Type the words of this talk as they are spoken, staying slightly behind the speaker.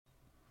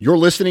You're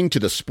listening to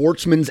the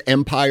Sportsman's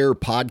Empire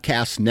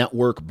Podcast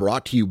Network,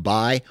 brought to you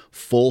by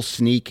Full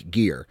Sneak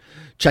Gear.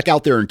 Check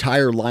out their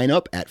entire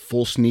lineup at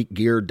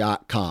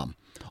fullsneakgear.com.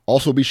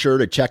 Also be sure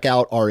to check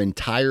out our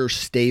entire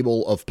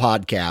stable of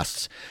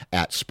podcasts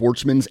at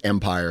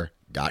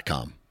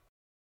sportsmansempire.com.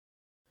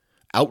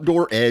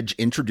 Outdoor Edge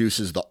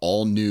introduces the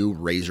all-new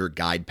Razor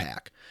Guide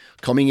Pack.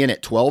 Coming in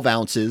at 12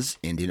 ounces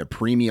and in a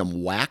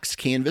premium wax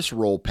canvas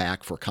roll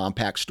pack for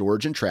compact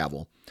storage and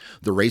travel,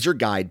 the Razor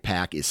Guide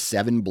Pack is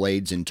 7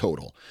 blades in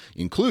total,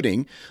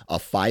 including a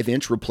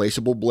 5-inch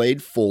replaceable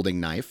blade folding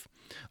knife,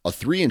 a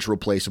 3-inch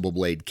replaceable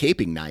blade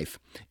caping knife,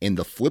 and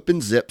the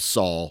Flippin Zip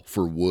saw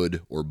for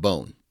wood or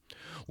bone.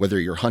 Whether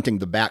you're hunting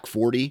the back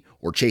 40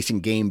 or chasing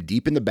game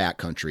deep in the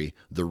backcountry,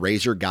 the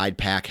Razor Guide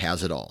Pack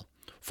has it all.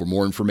 For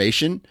more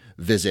information,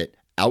 visit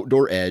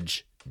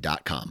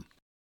OutdoorEdge.com.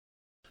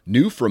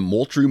 New from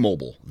Moultrie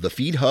Mobile, the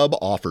Feed Hub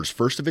offers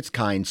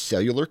first-of-its-kind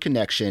cellular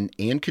connection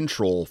and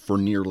control for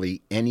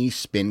nearly any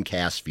spin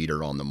cast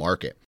feeder on the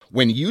market.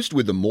 When used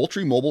with the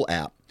Moultrie Mobile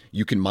app,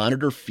 you can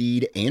monitor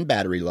feed and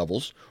battery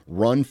levels,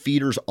 run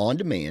feeders on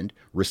demand,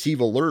 receive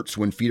alerts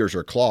when feeders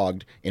are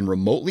clogged, and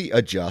remotely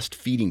adjust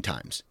feeding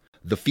times.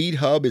 The Feed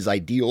Hub is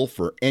ideal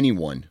for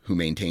anyone who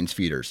maintains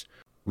feeders.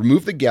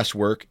 Remove the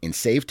guesswork and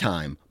save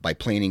time by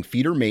planning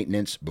feeder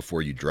maintenance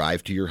before you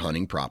drive to your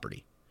hunting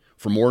property.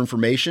 For more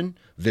information,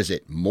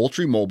 visit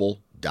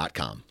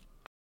MoultrieMobile.com.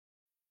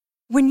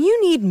 When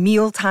you need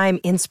mealtime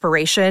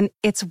inspiration,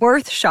 it's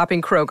worth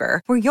shopping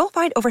Kroger, where you'll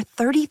find over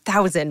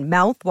 30,000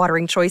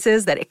 mouth-watering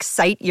choices that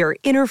excite your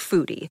inner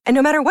foodie. And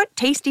no matter what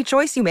tasty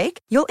choice you make,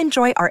 you'll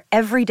enjoy our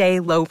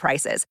everyday low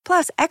prices,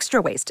 plus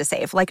extra ways to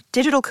save, like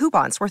digital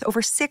coupons worth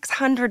over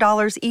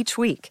 $600 each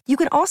week. You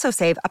can also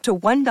save up to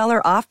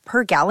 $1 off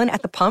per gallon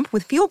at the pump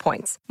with fuel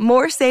points.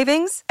 More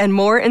savings and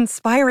more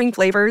inspiring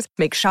flavors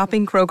make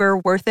shopping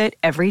Kroger worth it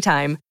every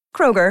time.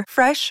 Kroger,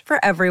 fresh for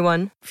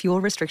everyone.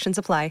 Fuel restrictions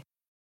apply.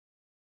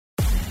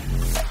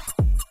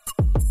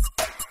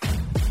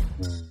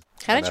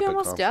 How did you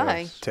almost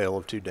die? Tale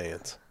of two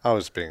Dans. I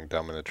was being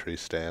dumb in a tree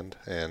stand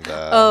and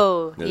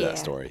Knew that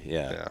story.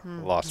 Yeah.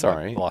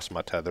 Lost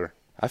my tether.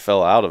 I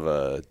fell out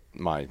of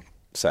my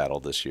saddle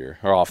this year,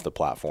 or off the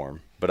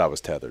platform, but I was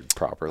tethered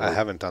properly. I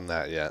haven't done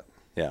that yet.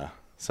 Yeah.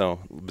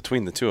 So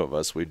between the two of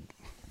us,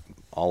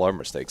 all our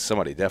mistakes,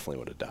 somebody definitely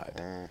would have died.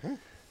 Mm-hmm.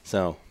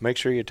 So make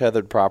sure you're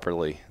tethered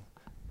properly.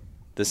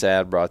 This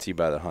ad brought to you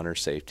by the Hunter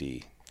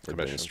Safety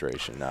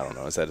Administration. I don't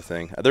know. Is that a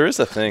thing? There is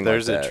a thing.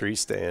 There's like a that. tree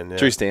stand. Yeah.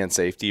 Tree stand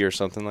safety or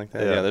something like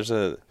that. Yeah. There's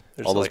all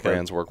those like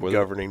brands work with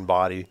governing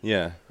body.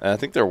 Yeah. And I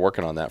think they're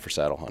working on that for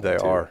saddle hunting. They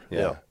too. are. Yeah.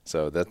 Yeah.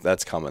 So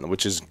that's coming,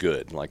 which is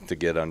good. Like to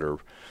get under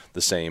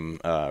the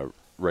same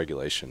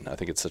regulation. I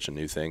think it's such a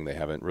new thing. They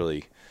haven't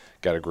really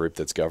got a group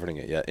that's governing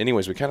it yet.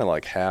 Anyways, we kind of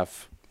like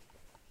half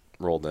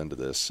rolled into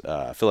this.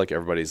 I feel like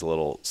everybody's a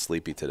little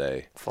sleepy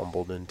today.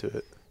 Fumbled into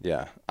it.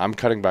 Yeah, I'm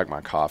cutting back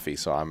my coffee,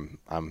 so I'm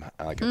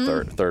like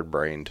a third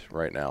brained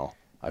right now.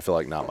 I feel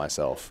like not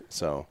myself.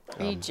 So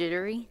Are you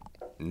jittery?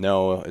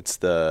 No,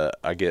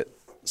 I get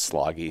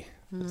sloggy.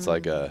 It's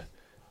like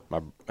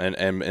and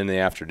in the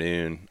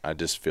afternoon I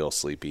just feel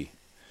sleepy.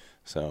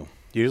 So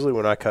usually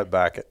when I cut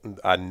back,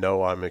 I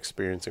know I'm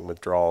experiencing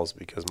withdrawals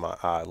because my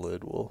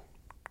eyelid will.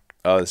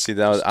 Oh,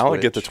 see, I only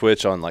get the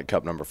twitch on like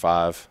cup number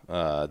 5.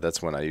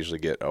 That's when I usually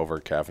get over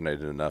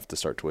caffeinated enough to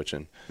start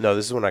twitching. No,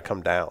 this is when I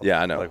come down.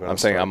 Yeah, I know. Like I'm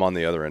saying I'm on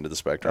the other end of the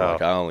spectrum. Oh.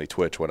 Like I only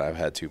twitch when I've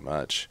had too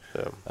much.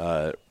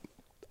 Yeah.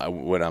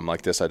 When I'm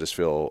like this, I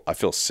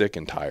feel sick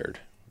and tired.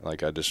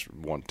 Like I just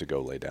want to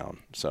go lay down.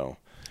 So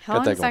How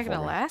long is that going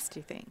to last, do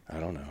you think? I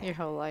don't know. Your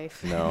whole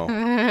life?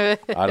 No.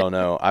 I don't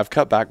know. I've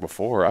cut back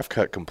before. I've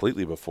cut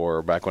completely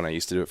before, back when I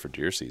used to do it for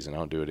deer season. I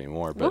don't do it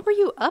anymore. But what were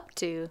you up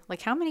to?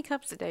 Like, how many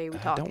cups a day are we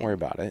talking? Don't worry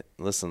about it.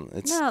 Listen,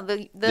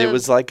 it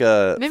was like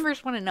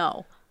members want to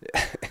know.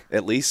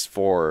 At least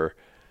 4,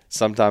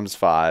 sometimes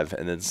 5,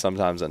 and then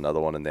sometimes another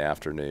one in the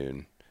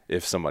afternoon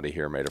if somebody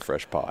here made a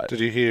fresh pot.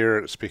 Did you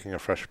hear, speaking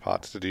of fresh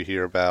pots, did you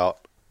hear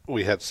about,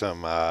 we had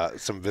some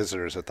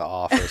visitors at the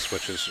office,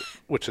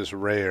 which is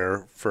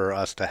rare for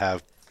us to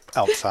have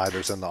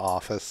outsiders in the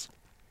office.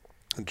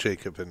 And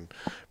Jacob and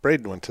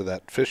Braden went to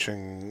that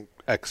fishing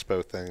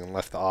expo thing and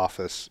left the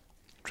office.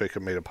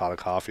 Jacob made a pot of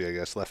coffee, I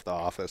guess, left the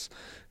office.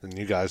 And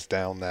you guys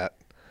down that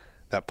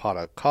pot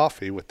of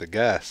coffee with the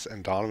guests,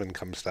 and Donovan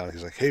comes down.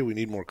 He's like, "Hey, we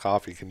need more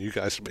coffee. Can you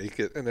guys make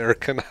it?" And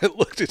Eric and I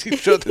looked at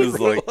each other.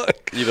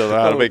 like, you don't know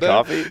how to make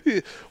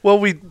coffee? Well,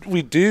 we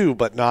do,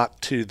 but not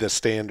to the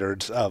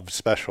standards of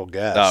special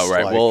guests. Oh,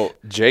 right. Well,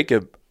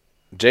 Jacob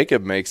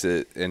makes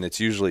it, and it's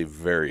usually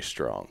very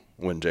strong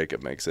when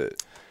Jacob makes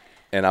it.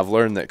 And I've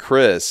learned that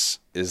Chris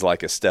is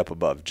like a step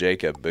above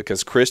Jacob,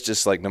 because Chris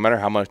just, like, no matter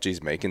how much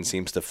he's making,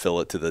 seems to fill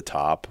it to the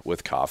top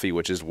with coffee,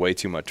 which is way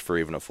too much for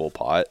even a full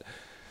pot.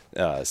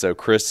 So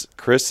Chris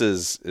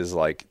is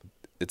like,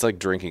 it's like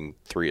drinking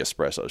 3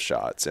 espresso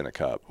shots in a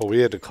cup. Well, we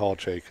had to call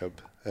Jacob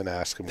and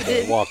ask him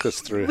to walk us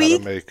through how to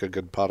make a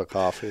good pot of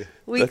coffee.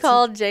 We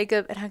called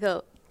Jacob,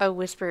 and I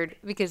whispered,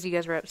 because you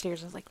guys were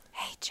upstairs. I was like,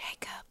 "Hey,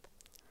 Jacob,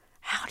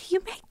 how do you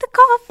make the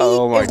coffee?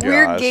 Oh, my and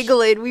we're gosh.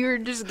 giggling. We were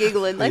just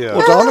giggling. Like,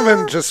 Well,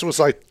 Donovan just was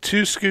like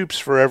 2 scoops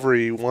for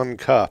every 1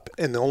 cup,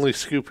 and the only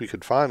scoop we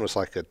could find was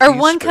like a or teaspoon.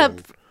 1 cup,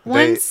 one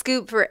They-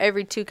 scoop for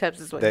every 2 cups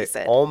is what They he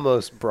said.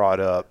 almost brought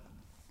up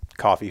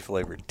coffee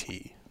flavored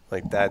tea.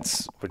 Like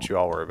that's what you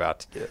all were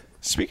about to get.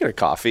 Speaking of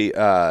coffee,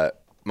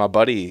 my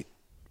buddy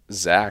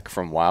Zach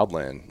from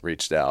Wildland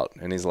reached out,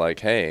 and he's like,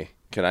 "Hey,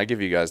 can I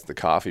give you guys the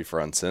coffee for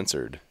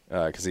Uncensored?"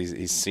 Because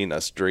he's seen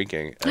us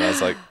drinking, and I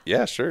was like,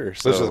 "Yeah, sure."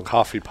 Those So, are the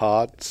coffee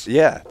pods.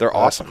 yeah, they're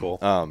awesome. Cool.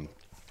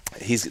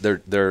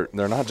 They're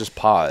not just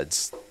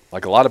pods.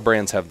 Like a lot of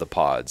brands have the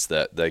pods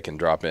that they can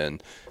drop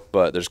in,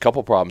 but there's a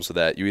couple problems with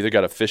that. You either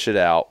got to fish it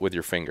out with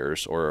your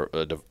fingers or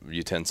a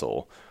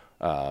utensil.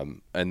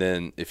 And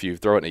then if you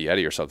throw it in a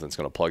Yeti or something, it's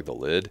going to plug the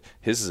lid.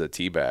 His is a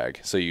tea bag.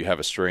 So you have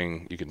a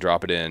string, you can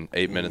drop it in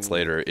 8 minutes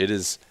later. It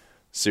is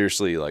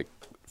seriously like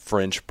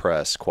French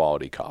press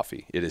quality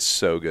coffee. It is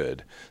so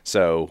good.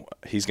 So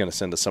he's going to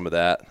send us some of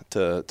that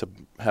to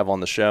have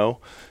on the show.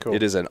 Cool.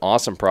 It is an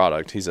awesome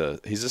product. He's a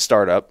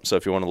startup. So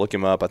if you want to look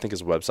him up, I think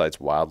his website's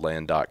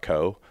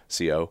wildland.co.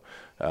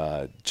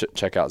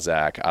 Check out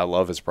Zach. I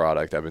love his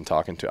product. I've been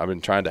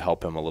trying to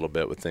help him a little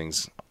bit with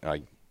things,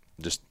 like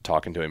just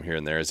talking to him here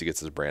and there as he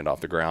gets his brand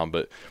off the ground,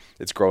 but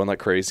it's growing like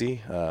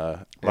crazy.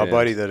 My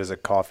buddy that is a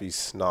coffee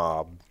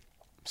snob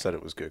said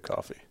it was good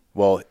coffee.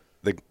 Well,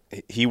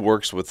 he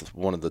works with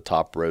one of the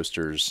top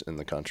roasters in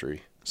the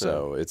country,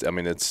 so it's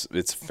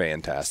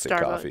fantastic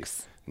coffee.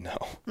 Starbucks. No,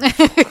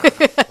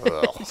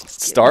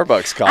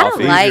 Starbucks coffee. I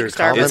don't like It's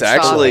Starbucks It's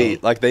actually coffee.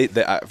 like they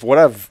what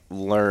I've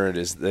learned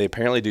is they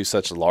apparently do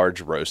such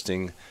large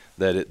roasting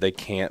that they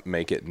can't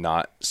make it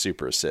not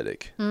super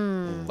acidic.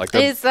 Like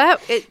the- Is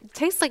that it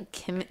tastes like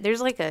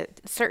there's like a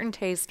certain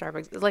taste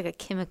Starbucks. It's like a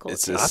chemical.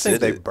 It's taste. I think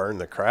they acidic. burn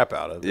the crap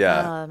out of it.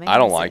 Yeah, maybe I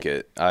don't so. like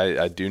it.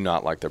 I do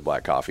not like their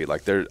black coffee.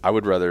 Like I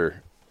would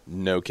rather,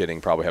 no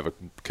kidding, probably have a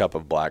cup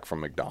of black from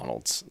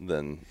McDonald's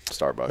than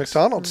Starbucks.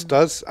 McDonald's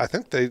does. I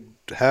think they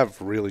have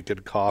really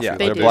good coffee. Yeah, Like,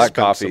 their do. black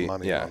spend some coffee.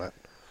 money Yeah, on it.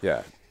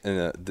 yeah.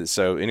 And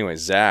so anyway,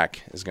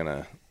 Zach is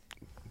gonna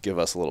give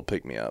us a little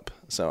pick me up.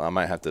 So I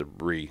might have to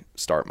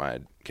restart my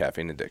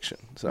caffeine addiction.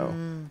 So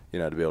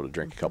to be able to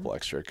drink a couple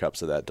extra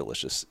cups of that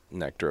delicious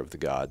nectar of the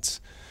gods.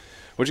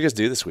 What'd you guys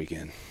do this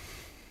weekend?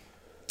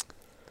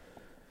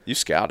 You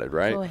scouted,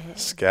 right? Go ahead.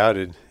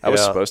 Scouted. I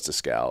was Yeah. supposed to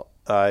scout.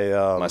 I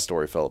My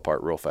story fell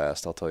apart real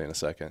fast. I'll tell you in a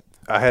second.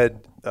 I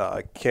had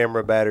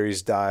camera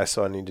batteries die,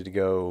 so I needed to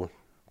go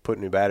put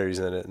new batteries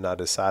in it, and I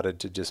decided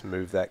to just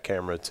move that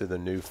camera to the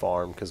new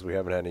farm because we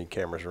haven't had any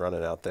cameras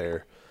running out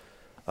there.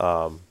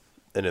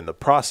 And in the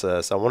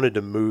process, I wanted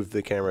to move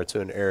the camera to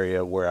an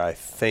area where I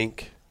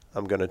think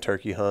I'm going to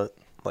turkey hunt,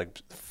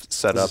 like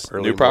set up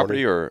early New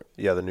property morning. or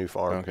Yeah, the new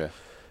farm. okay.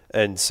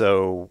 And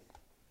so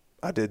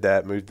I did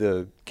that, moved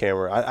the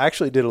camera. I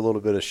actually did a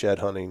little bit of shed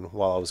hunting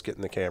while I was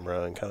getting the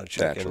camera and kind of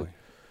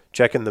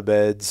checking the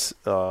beds,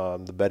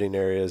 the bedding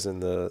areas in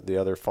the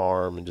other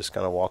farm, and just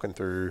kind of walking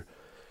through,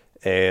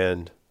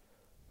 and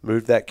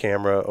moved that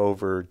camera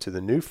over to the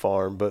new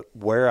farm. But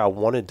where I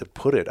wanted to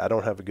put it, I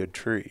don't have a good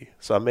tree,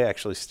 so I may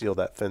actually steal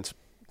that fence.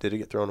 Did it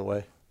get thrown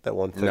away? That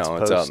one fence No,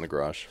 post? it's out in the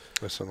garage.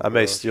 I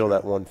may steal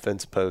that one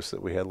fence post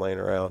that we had laying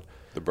around.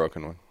 The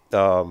broken one.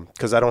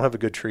 Because I don't have a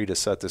good tree to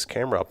set this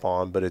camera up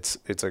on, but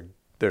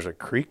there's a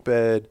creek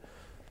bed,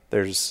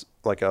 there's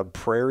like a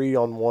prairie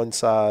on one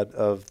side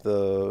of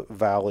the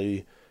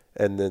valley,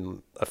 and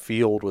then a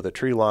field with a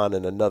tree line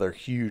and another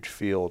huge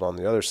field on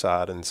the other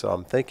side. And so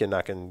I'm thinking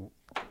I can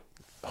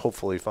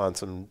hopefully find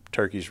some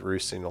turkeys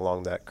roosting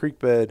along that creek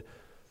bed.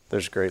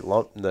 There's great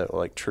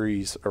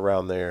trees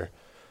around there.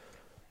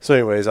 So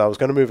anyways, I was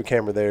going to move a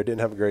camera there, didn't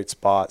have a great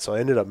spot, so I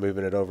ended up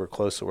moving it over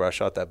close to where I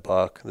shot that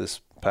buck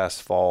this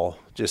past fall,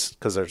 just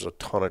because there's a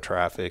ton of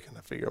traffic, and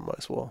I figure I might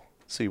as well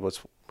see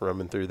what's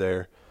roaming through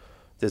there.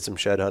 Did some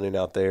shed hunting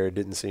out there,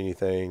 didn't see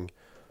anything.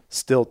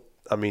 Still,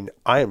 I mean,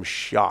 I am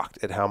shocked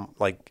at how,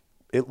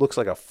 it looks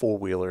like a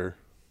four-wheeler,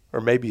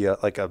 or maybe a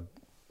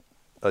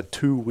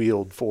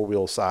two-wheeled,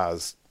 four-wheel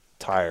size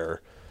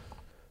tire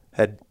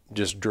had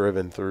just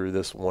driven through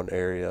this one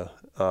area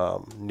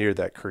near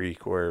that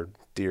creek where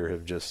deer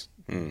have just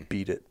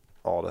beat it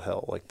all to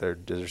hell. Like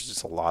there's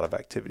just a lot of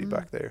activity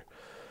back there.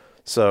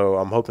 So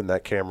I'm hoping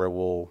that camera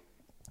will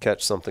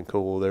catch something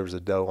cool. There was a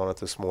doe on it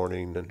this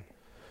morning,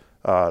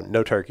 and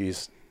no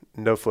turkeys,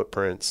 no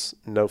footprints,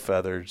 no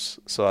feathers.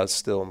 So I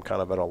still am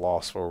kind of at a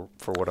loss for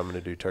what I'm going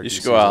to do turkey You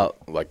should season. go out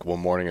like one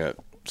morning at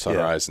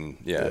sunrise and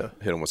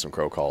hit them with some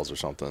crow calls or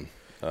something.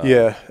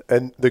 Yeah,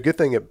 and the good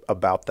thing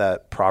about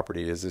that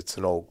property is it's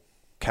an old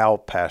cow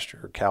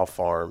pasture, cow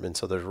farm, and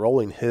so there's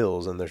rolling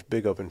hills and there's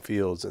big open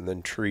fields and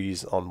then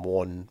trees on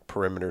one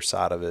perimeter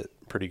side of it,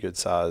 pretty good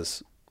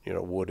size,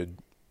 wooded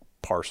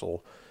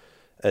parcel.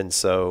 And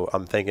so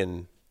I'm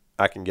thinking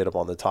I can get up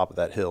on the top of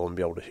that hill and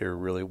be able to hear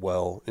really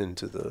well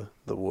into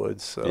the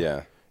woods. So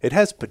Yeah. it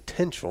has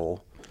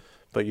potential,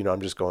 but I'm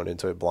just going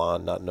into it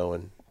blind, not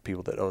knowing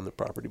people that own the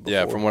property before.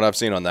 Yeah, from what I've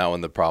seen on that one,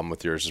 the problem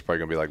with yours is probably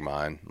gonna be like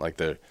mine. Like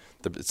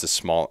it's a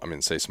small,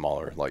 say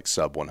smaller, like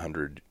sub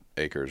 100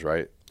 acres,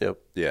 right? Yep.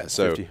 Yeah.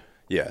 So 50.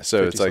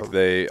 So it's like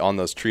something. on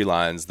those tree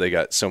lines, they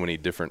got so many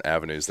different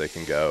avenues they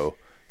can go.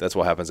 That's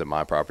what happens at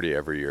my property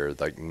every year.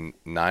 Like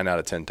 9 out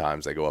of 10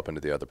 times they go up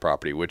into the other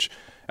property, which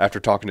after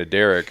talking to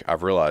Derek,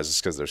 I've realized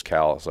it's because there's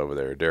cows over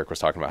there. Derek was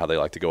talking about how they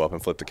like to go up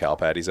and flip the cow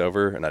patties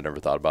over, and I never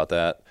thought about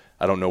that.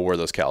 I don't know where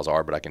those cows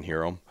are, but I can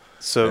hear them.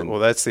 So, well,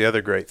 that's the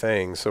other great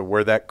thing. So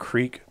where that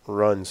creek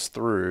runs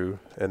through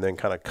and then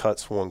kind of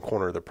cuts one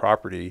corner of the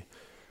property,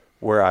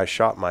 where I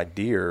shot my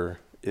deer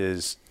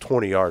is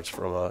 20 yards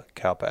from a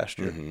cow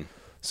pasture. Mm-hmm.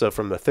 So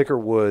from the thicker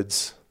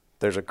woods,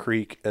 there's a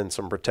creek and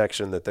some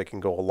protection that they can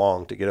go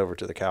along to get over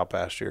to the cow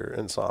pasture.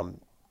 And so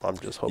I'm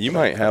just hoping. You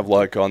might have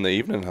luck on the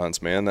evening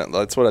hunts, man.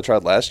 That's what I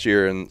tried last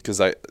year, and because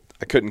I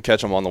couldn't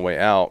catch them on the way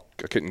out.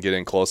 I couldn't get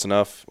in close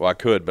enough. Well, I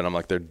could, but I'm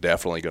like, they're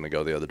definitely going to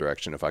go the other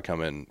direction if I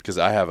come in, because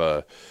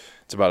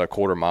it's about a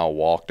quarter-mile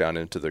walk down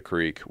into the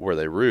creek where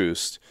they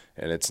roost,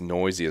 and it's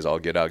noisy as all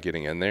get out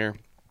getting in there.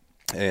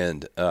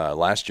 And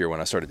last year when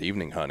I started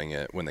evening hunting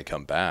it, when they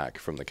come back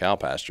from the cow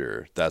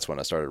pasture, that's when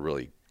I started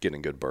really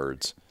getting good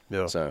birds.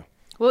 Yeah. So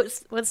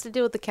What's the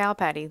deal with the cow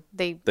patty?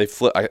 They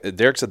flip.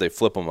 Derek said they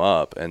flip them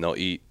up and they'll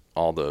eat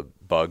all the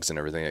bugs and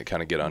everything that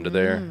kind of get under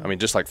there. I mean,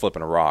 just like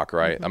flipping a rock,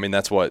 right? I mean,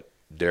 that's what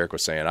Derek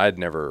was saying. I had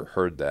never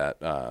heard that.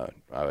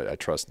 I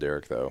trust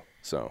Derek though,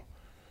 so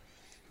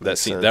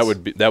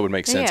that would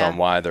make sense on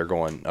why they're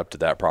going up to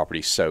that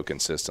property so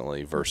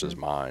consistently versus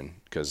mine,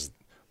 because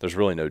there's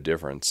really no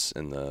difference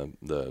in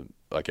the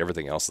like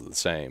everything else is the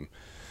same.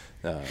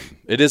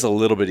 It is a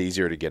little bit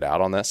easier to get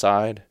out on that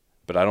side,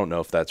 but I don't know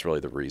if that's really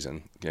the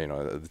reason. You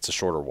know, it's a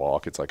shorter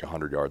walk. It's like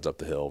 100 yards up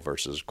the hill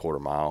versus a quarter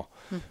mile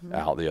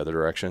out the other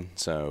direction.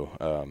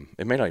 So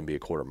it may not even be a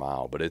quarter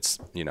mile, but it's,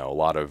 you know, a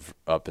lot of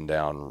up and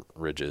down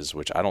ridges,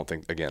 which I don't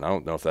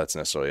know if that's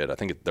necessarily it. I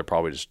think they're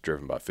probably just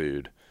driven by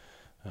food.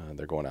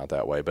 They're going out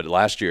that way. But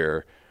last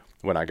year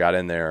when I got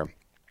in there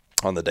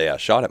on the day I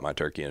shot at my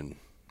turkey, and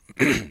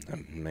I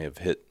may have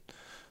hit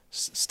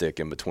stick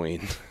in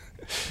between,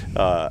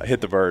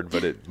 hit the bird,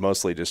 but it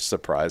mostly just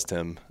surprised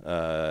him.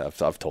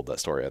 I've told that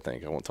story, I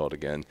think. I won't tell it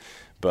again.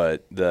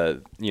 But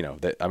I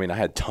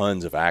had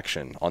tons of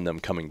action on them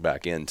coming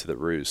back into the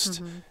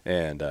roost,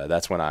 and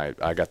that's when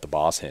I got the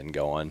boss hen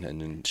going,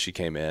 and then she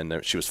came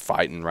in. She was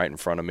fighting right in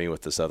front of me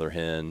with this other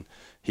hen.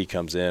 He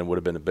comes in, would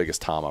have been the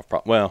biggest tom I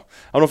don't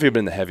know if he'd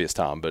been the heaviest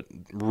tom, but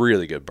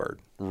really good bird,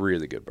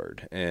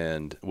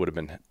 and would have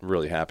been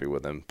really happy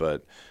with him.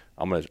 But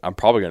I'm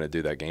probably gonna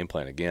do that game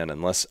plan again,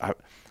 unless I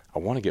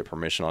want to get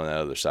permission on that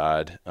other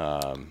side.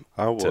 I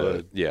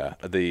would.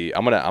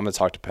 I'm gonna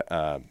talk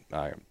to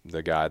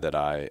the guy that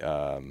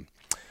I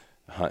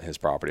hunt his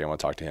property. I want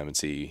to talk to him and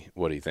see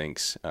what he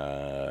thinks.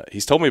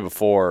 He's told me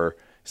before.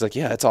 He's like,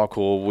 yeah, it's all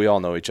cool. We all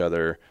know each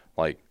other.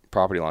 Like,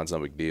 property line's no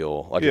big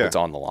deal. Like, if it's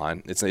on the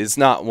line, it's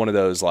not one of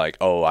those like,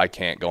 oh, I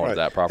can't go into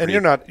that property.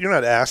 And you're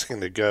not asking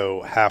to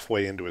go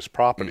halfway into his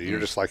property. You're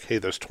just like, hey,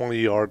 there's 20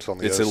 yards on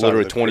the other side. It's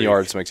literally of the 20 creek.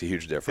 yards makes a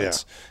huge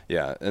difference.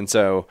 Yeah. And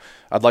so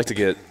I'd like to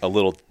get a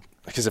little,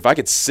 because if I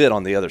could sit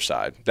on the other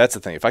side, that's the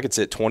thing. If I could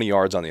sit 20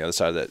 yards on the other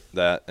side of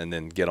that and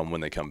then get them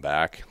when they come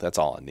back, that's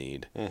all I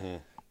need.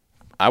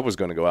 I was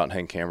going to go out and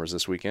hang cameras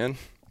this weekend,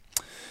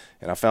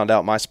 and I found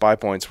out my spy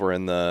points were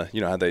in the,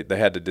 you know, how they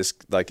had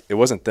to it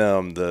wasn't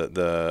them.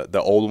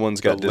 The old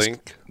ones got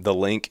the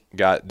link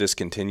got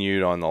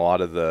discontinued on a lot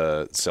of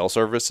the cell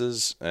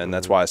services, and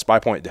that's why Spy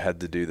Point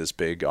had to do this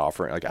big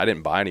offering. Like, I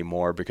didn't buy any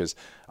more because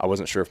I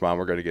wasn't sure if mine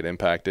were going to get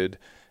impacted,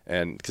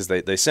 and because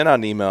they sent out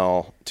an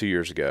email 2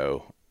 years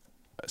ago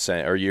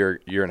saying, or year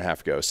and a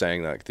half ago,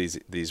 saying that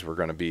these were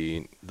going to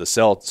be, the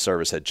cell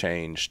service had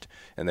changed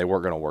and they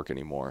weren't going to work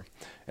anymore,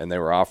 and they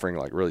were offering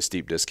like really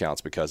steep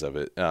discounts because of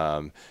it.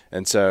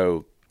 And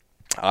so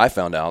I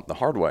found out the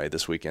hard way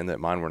this weekend that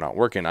mine were not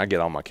working. I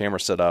get all my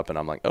cameras set up and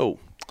I'm like, oh,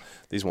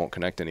 these won't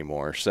connect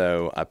anymore.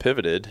 So I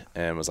pivoted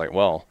and was like,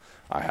 well,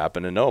 I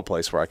happen to know a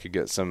place where I could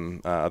get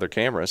some other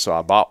cameras. So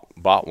I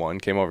bought one,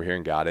 came over here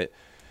and got it,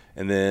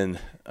 and then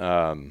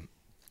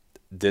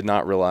did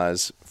not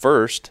realize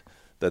first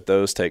that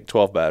those take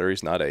 12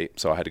 batteries, not 8.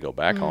 So I had to go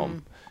back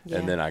home. Yeah.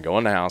 And then I go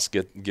in the house,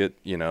 get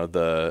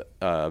the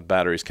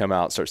batteries, come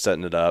out, start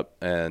setting it up,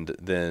 and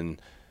then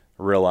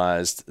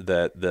realized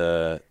that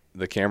the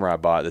camera I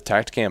bought, the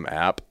Tacticam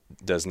app,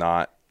 does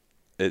not.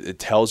 It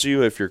tells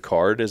you if your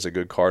card is a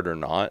good card or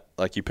not.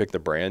 Like, you pick the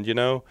brand,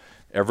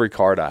 Every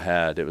card I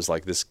had, it was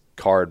like, this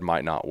card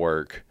might not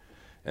work.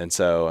 And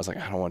so I was like,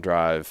 I don't want to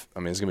drive. I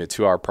mean, it's going to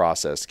be a 2-hour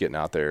process getting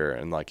out there,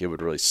 and like, it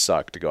would really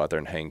suck to go out there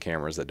and hang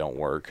cameras that don't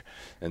work.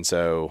 And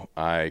so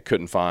I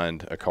couldn't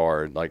find a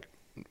card. Like,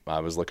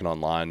 I was looking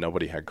online,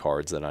 nobody had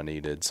cards that I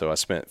needed. So I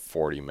spent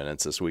 40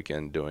 minutes this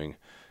weekend doing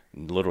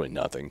literally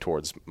nothing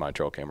towards my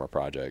trail camera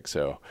project.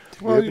 So,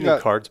 do we have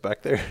any cards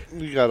back there?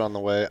 You got on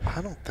the way.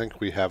 I don't think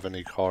we have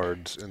any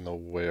cards in the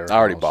warehouse. I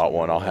already bought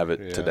one. I'll have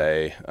it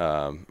today.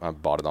 I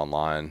bought it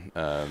online,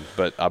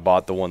 but I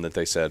bought the one that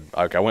they said.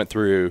 Like, I went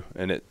through,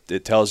 and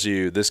it tells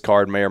you this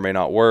card may or may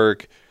not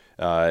work,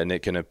 and it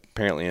can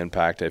apparently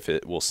impact if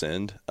it will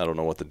send. I don't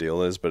know what the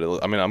deal is, but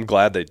I'm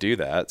glad they do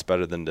that. It's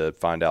better than to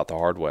find out the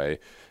hard way.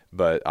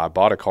 but I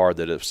bought a card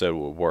that it said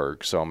would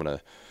work. So I'm going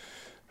to,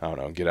 I don't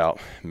know, get out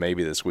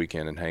maybe this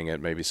weekend and hang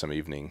it, maybe some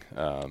evening.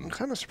 I'm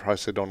kind of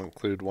surprised they don't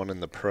include one in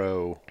the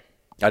Pro.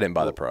 I didn't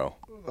buy the Pro.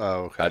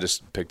 Oh, okay. I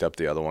just picked up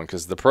the other one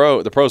because the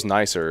Pro's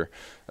nicer,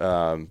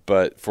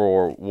 but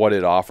for what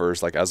it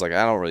offers, like I was like,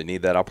 I don't really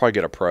need that. I'll probably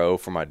get a Pro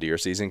for my deer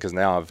season because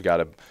now I've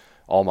got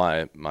all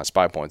my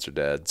spy points are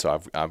dead, so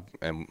I'm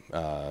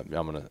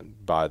gonna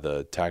buy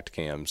the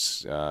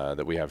Tacticams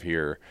that we have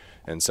here,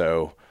 and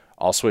so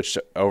I'll switch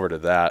over to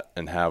that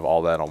and have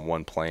all that on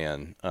one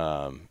plan.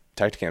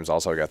 Tacticam's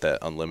also got that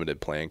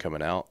unlimited plan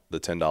coming out, the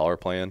 $10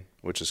 plan,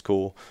 which is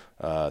cool.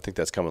 I think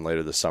that's coming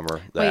later this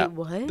summer. Wait,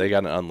 what? They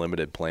got an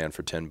unlimited plan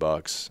for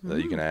 $10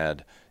 that you can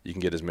add. You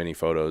can get as many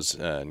photos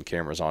and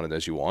cameras on it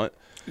as you want.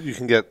 You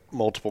can get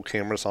multiple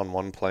cameras on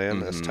one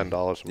plan. It's $10 a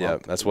month. Yeah,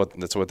 that's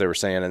what they were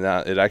saying, and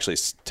it actually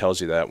tells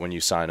you that when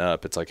you sign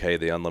up. It's like, hey,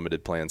 the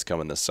unlimited plan's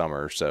coming this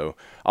summer. So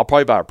I'll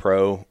probably buy a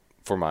Pro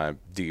for my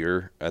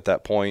deer at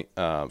that point.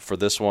 For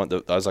this one,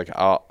 I was like,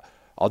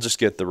 I'll just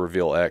get the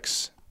Reveal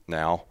X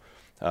now.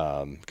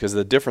 Because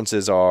the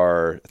differences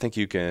are, I think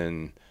you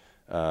can,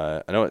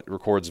 I know it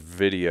records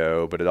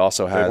video, but it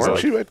also has.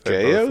 Weren't you at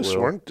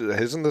GoWild?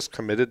 Isn't this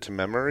committed to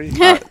memory?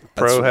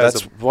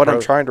 That's what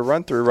I'm trying to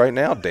run through right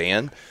now,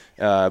 Dan.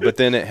 But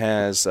then it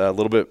has a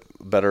little bit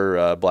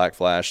better black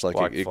flash.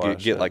 Like you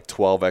get like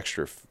 12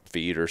 extra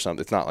feet or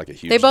something. It's not like a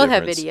huge. They both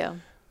difference. have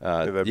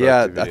video.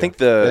 Yeah, I think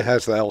it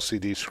has the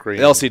LCD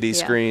screen.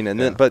 Screen, and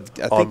then but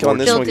I think on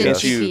this one,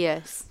 can't you?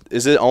 GPS.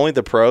 Is it only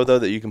the Pro though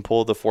that you can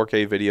pull the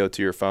 4K video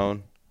to your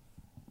phone?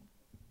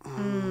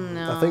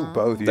 No. I think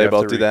both. They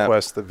both do that.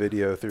 Request the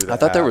video through the I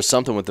thought there app. was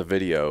something with the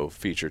video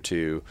feature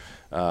too,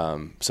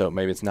 so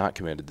maybe it's not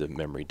committed to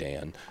memory,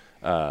 Dan.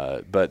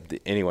 But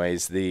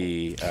anyways,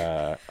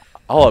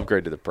 I'll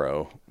upgrade to the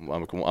Pro.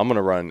 I'm going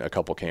to run a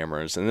couple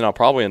cameras, and then I'll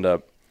probably end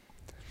up.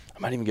 I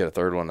might even get a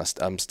third one.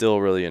 I'm still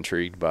really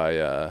intrigued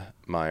by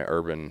my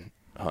urban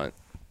hunt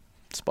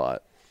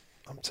spot.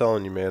 I'm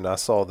telling you, man, I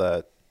saw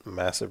that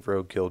massive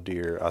roadkill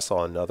deer. I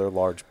saw another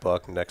large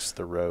buck next to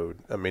the road.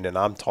 I mean, and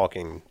I'm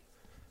talking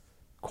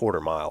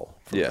quarter mile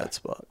from that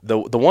spot. The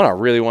one I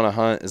really want to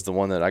hunt is the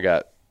one that I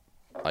got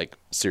like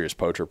serious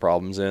poacher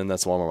problems in.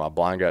 That's the one where my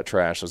blind got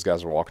trashed. Those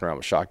guys were walking around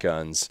with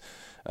shotguns,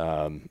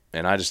 and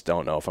I just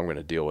don't know if I'm going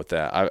to deal with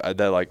that.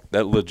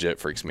 That legit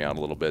freaks me out a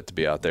little bit to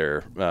be out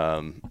there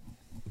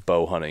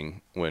bow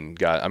hunting when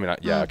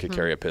I could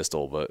carry a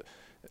pistol, but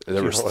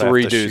there was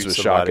 3 dudes with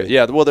shotguns.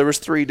 Yeah, well, there was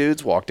 3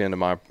 dudes walked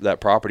into that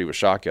property with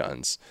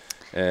shotguns.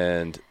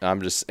 And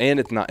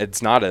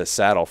it's not a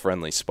saddle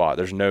friendly spot.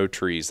 There's no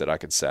trees that I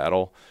could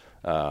saddle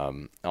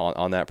on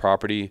that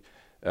property.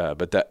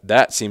 But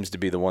that seems to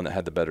be the one that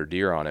had the better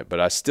deer on it. But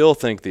I still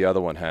think the other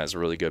one has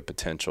really good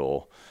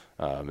potential.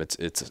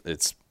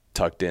 It's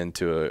tucked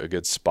into a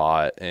good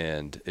spot,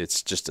 and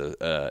it's just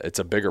it's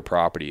a bigger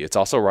property. It's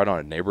also right on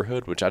a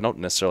neighborhood, which I don't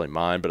necessarily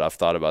mind, but I've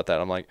thought about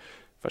that. I'm like,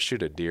 if I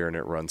shoot a deer and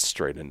it runs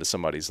straight into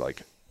somebody's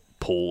like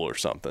pool or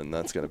something,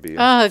 that's going to be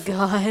oh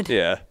God.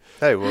 Yeah.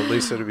 Hey, well, at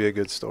least it'll be a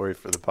good story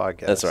for the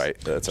podcast. That's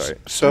right.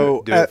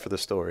 So do it for the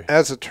story.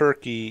 As a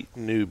turkey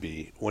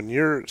newbie, when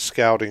you're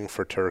scouting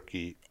for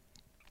turkey,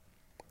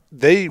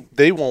 they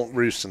won't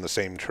roost in the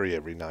same tree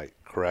every night,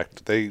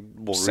 correct? They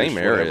will same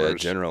roost area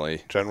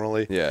generally.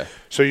 Generally, yeah.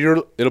 So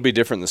it'll be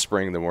different in the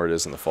spring than where it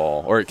is in the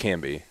fall, or it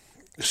can be.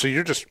 So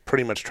you're just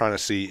pretty much trying to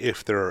see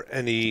if there are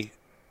any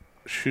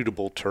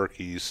shootable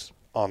turkeys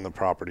on the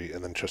property,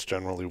 and then just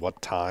generally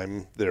what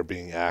time they're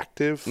being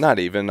active? Not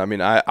even. I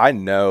mean, I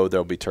know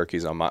there'll be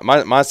turkeys on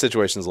my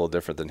situation's a little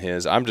different than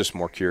his. I'm just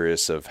more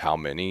curious of how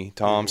many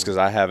toms, because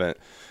I haven't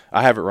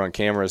run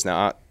cameras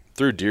now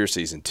through deer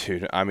season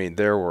too. I mean,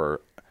 there were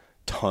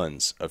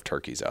tons of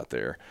turkeys out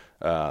there.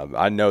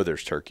 I know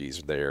there's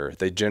turkeys there.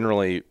 They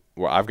generally,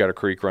 I've got a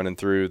creek running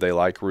through. They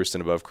like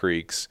roosting above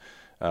creeks.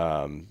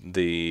 That's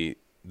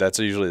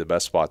usually the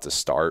best spot to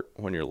start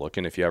when you're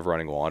looking if you have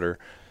running water.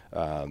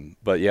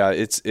 But yeah,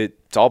 it's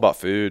all about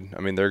food.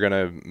 I mean, they're going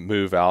to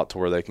move out to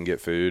where they can get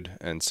food.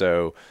 And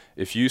so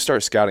if you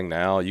start scouting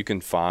now, you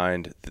can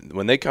find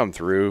when they come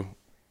through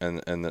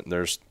and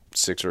there's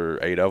 6 or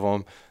 8 of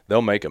them,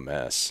 they'll make a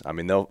mess. I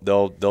mean,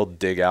 they'll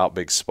dig out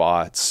big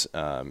spots.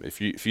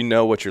 If you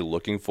know what you're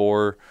looking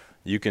for,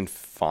 you can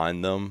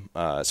find them,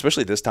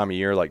 especially this time of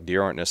year. Like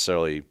deer aren't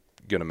necessarily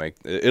going to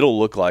it'll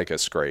look like a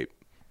scrape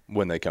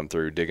when they come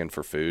through digging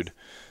for food.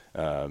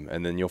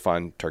 And then you'll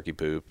find turkey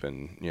poop,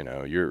 and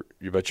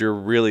but you're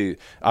really.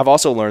 I've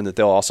also learned that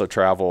they'll also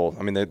travel.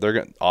 I mean,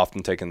 they're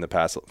often taking the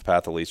path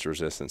of least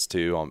resistance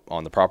too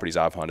on the properties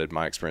I've hunted.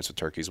 My experience with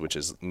turkeys, which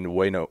is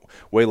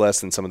way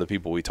less than some of the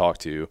people we talk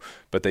to,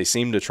 but they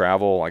seem to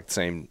travel like the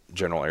same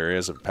general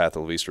areas of path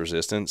of least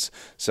resistance.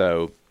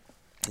 So,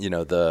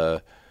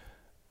 the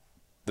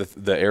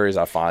areas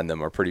I find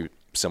them are pretty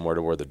similar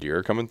to where the deer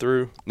are coming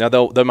through. Now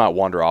they might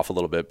wander off a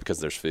little bit because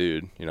there's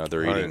food,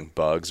 they're eating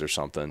bugs or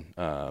something.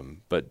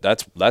 But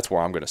that's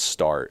where I'm going to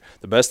start.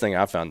 The best thing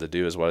I found to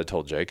do is what I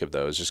told Jacob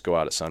though, is just go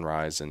out at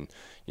sunrise and,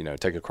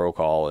 take a crow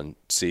call and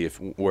see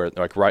if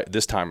right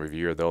this time of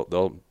year,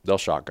 they'll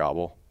shot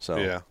gobble. So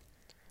yeah.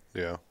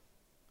 Yeah.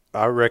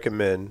 I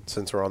recommend,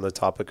 since we're on the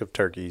topic of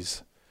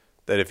turkeys,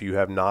 that if you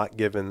have not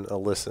given a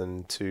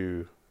listen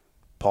to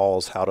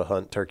Paul's How to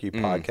Hunt Turkey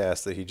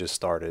podcast that he just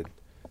started,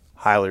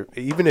 highly,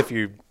 even if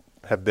you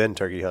have been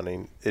turkey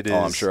hunting, it is. Oh,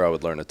 I'm sure I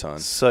would learn a ton.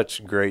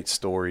 Such great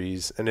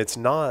stories, and it's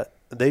not.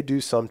 They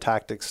do some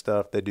tactic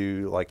stuff. They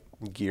do like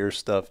gear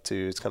stuff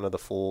too. It's kind of the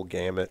full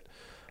gamut.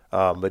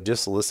 But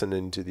just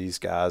listening to these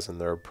guys and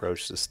their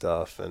approach to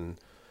stuff, and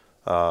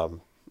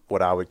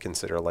what I would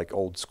consider like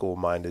old school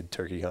minded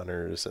turkey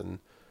hunters, and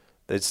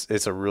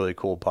it's a really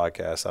cool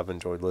podcast. I've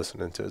enjoyed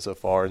listening to it so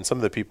far, and some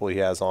of the people he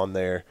has on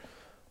there.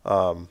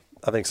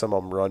 I think some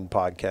of them run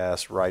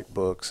podcasts, write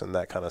books, and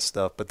that kind of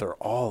stuff, but they're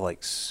all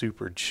like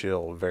super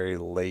chill, very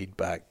laid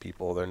back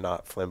people. They're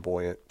not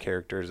flamboyant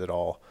characters at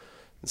all.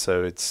 And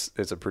so it's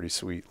a pretty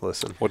sweet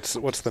listen. What's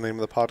the name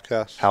of the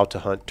podcast? How to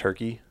Hunt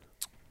Turkey.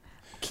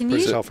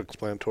 Pretty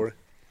self-explanatory.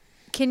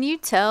 Can you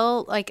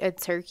tell like a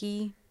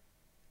turkey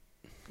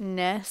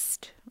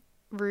nest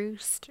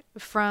roost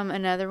from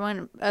another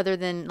one other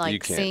than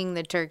like seeing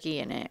the turkey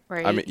in it,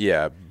 right? I mean,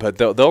 yeah, but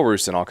they'll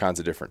roost in all kinds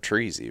of different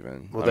trees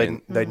even.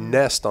 Well, they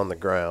nest on the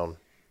ground,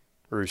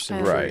 roost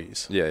in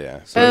trees.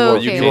 Yeah. So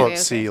you won't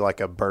see like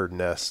a bird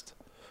nest,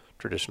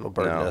 traditional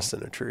bird nest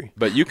in a tree.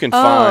 But you can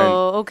find.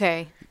 Oh,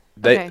 okay.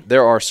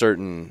 There are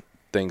certain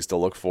things to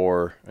look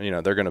for. You know,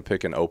 they're going to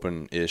pick an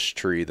open-ish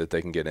tree that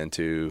they can get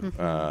into.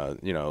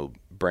 You know,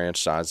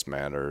 branch size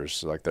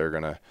matters. Like they're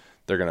gonna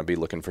be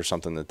looking for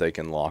something that they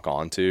can lock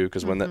onto,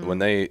 because when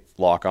they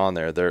lock on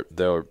there,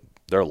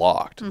 they're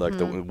locked. Like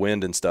the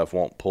wind and stuff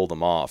won't pull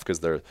them off,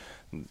 because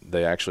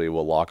they actually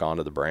will lock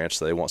onto the branch.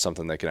 So they want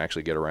something they can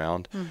actually get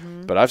around.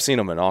 But I've seen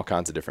them in all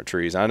kinds of different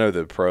trees. I know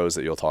the pros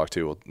that you'll talk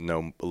to will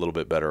know a little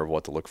bit better of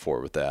what to look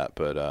for with that.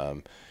 But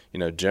you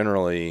know,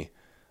 generally,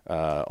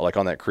 like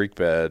on that creek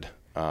bed,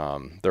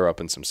 they're up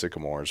in some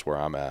sycamores where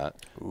I'm at.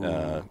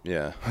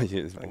 Yeah. I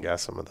got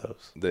some of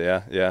those.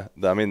 Yeah.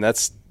 I mean,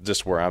 that's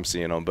just where I'm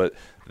seeing them. But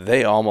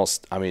they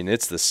almost, I mean,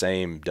 it's the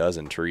same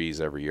dozen trees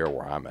every year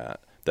where I'm at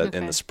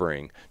in the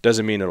spring.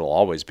 Doesn't mean it'll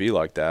always be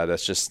like that.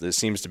 That's just, it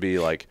seems to be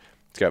like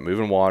it's got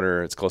moving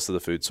water. It's close to the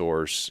food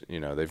source. You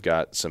know, they've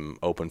got some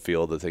open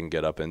field that they can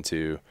get up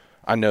into.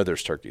 I know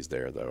there's turkeys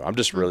there, though. I'm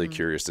just really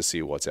curious to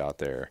see what's out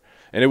there.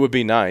 And it would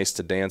be nice,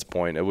 to Dan's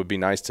point, it would be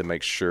nice to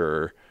make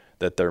sure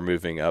that they're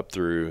moving up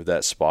through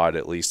that spot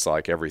at least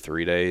like every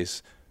 3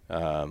 days.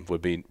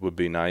 Would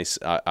be nice.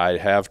 I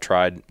have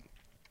tried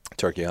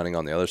turkey hunting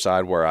on the other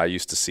side where I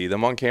used to see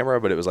them on camera,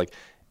 but it was like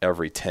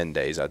every 10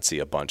 days I'd see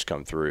a bunch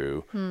come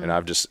through. And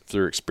I've just,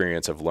 through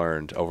experience, have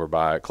learned over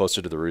by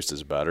closer to the roost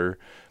is better.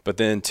 But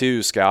then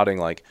too, scouting,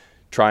 like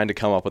trying to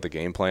come up with a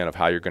game plan of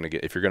how you're going to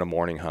get, if you're going to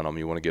morning hunt them,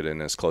 you want to get in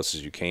as close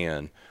as you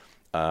can.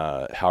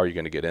 How are you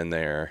going to get in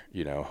there?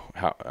 You know,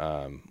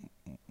 how,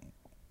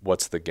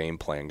 what's the game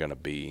plan going to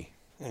be?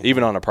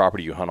 Even on a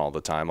property you hunt all the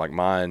time, like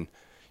mine,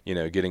 you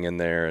know, getting in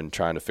there and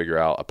trying to figure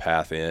out a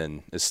path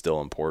in is still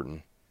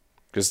important,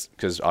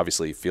 because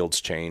obviously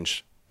fields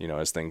change, you know,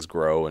 as things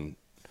grow and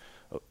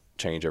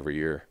change every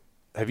year.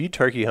 Have you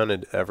turkey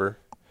hunted ever?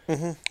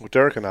 Well,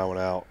 Derek and I went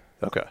out.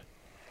 Okay.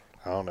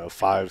 I don't know,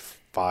 five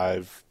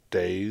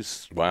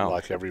days. Wow.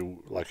 Like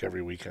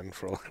every weekend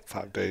for like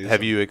 5 days.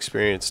 Have you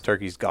experienced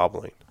turkeys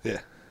gobbling?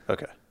 Yeah.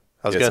 Okay.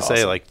 I was going to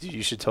say, like,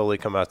 you should totally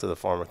come out to the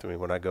farm with me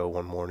when I go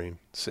one morning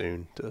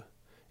soon,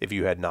 if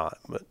you had not,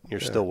 but you're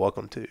still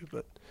welcome to.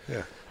 But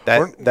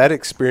that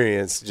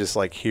experience, just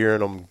like hearing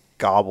them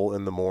gobble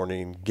in the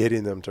morning,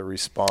 getting them to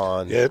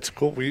respond. Yeah, it's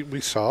cool.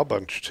 We saw a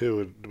bunch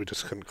too. We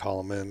just couldn't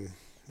call them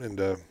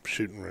into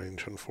shooting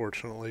range,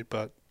 unfortunately.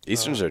 But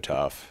Easterns are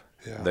tough.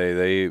 Yeah.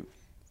 They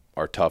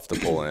are tough to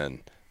pull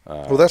in.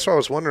 Well, that's what I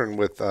was wondering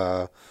with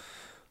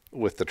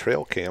the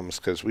trail cams,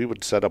 because we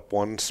would set up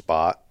one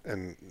spot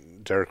and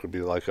Derek would be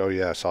like, oh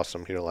yeah, I saw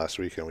some here last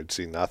week, and we'd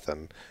see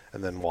nothing.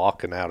 And then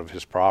walking out of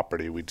his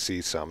property, we'd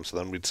see some. So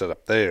then we'd set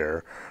up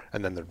there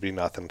and then there'd be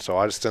nothing. So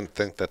I just didn't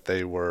think that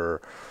they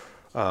were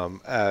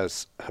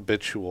as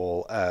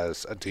habitual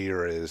as a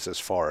deer is, as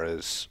far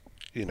as,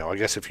 you know, I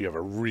guess if you have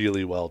a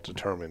really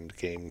well-determined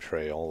game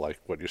trail, like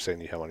what you're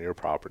saying you have on your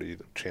property,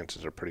 the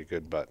chances are pretty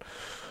good. But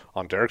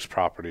on Derek's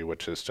property,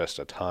 which is just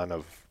a ton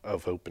of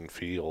open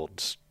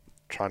fields,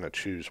 trying to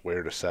choose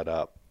where to set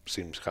up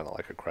seems kind of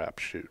like a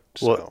crapshoot.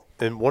 Well,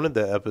 in one of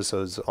the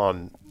episodes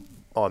on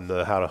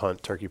the How to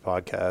Hunt Turkey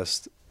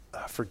podcast,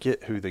 I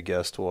forget who the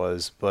guest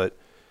was, but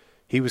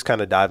he was kind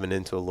of diving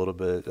into a little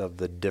bit of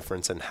the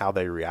difference in how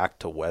they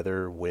react to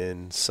weather,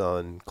 wind,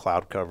 sun,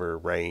 cloud cover,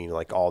 rain,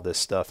 like all this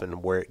stuff,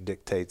 and where it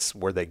dictates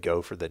where they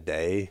go for the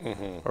day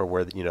or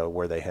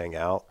where they hang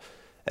out.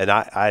 And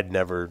I'd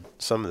never,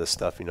 some of this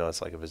stuff, you know,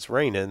 it's like if it's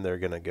raining, they're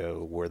going to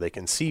go where they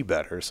can see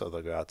better, so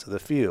they'll go out to the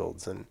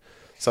fields. And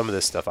some of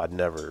this stuff I'd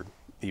never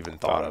even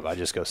thought of. I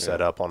just go set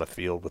up on a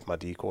field with my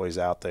decoys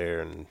out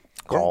there and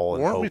call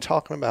and weren't hope. we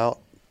talking about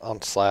on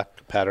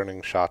Slack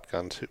patterning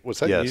shotguns? Was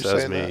that yes, you that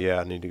was saying me. that? Yeah,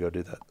 I need to go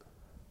do that.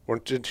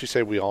 Didn't you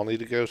say we all need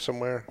to go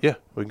somewhere? Yeah,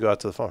 we can go out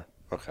to the farm.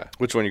 Okay.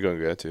 Which one are you going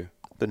to go to?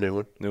 The new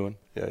one. New one?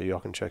 Yeah,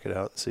 y'all can check it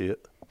out and see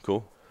it.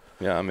 Cool.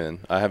 Yeah, I'm in.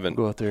 I haven't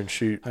go out there and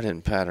shoot. I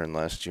didn't pattern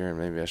last year, and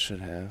maybe I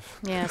should have.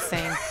 Yeah,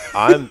 same.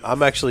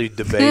 I'm actually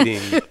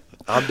debating.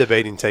 I'm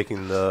debating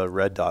taking the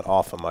red dot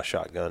off of my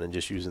shotgun and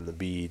just using the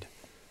bead.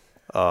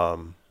 I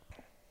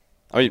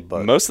mean,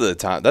 most of the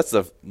time, that's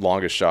the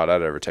longest shot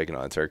I'd ever taken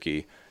on a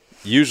turkey.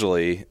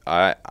 Usually,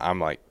 I'm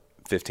like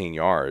 15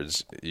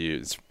 yards.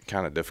 It's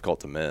kind of difficult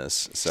to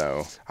miss.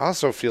 So I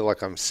also feel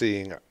like I'm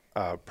seeing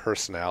a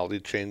personality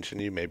change in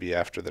you maybe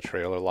after the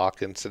trailer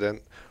lock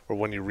incident, or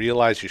when you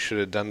realize you should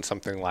have done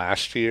something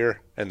last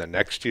year and the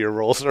next year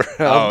rolls around.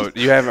 Oh,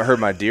 you haven't heard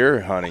my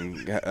deer hunting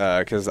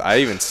because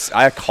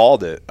I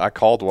called it. I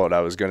called what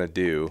I was going to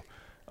do.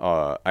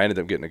 I ended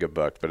up getting a good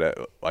buck,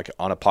 but like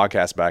on a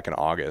podcast back in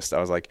August, I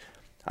was like,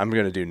 I'm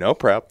going to do no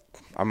prep.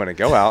 I'm going to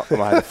go out. I'm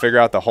going to have to figure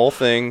out the whole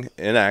thing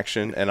in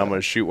action, and I'm going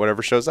to shoot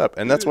whatever shows up.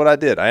 And that's what I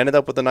did. I ended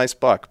up with a nice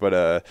buck,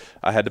 but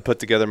I had to put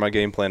together my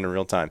game plan in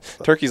real time.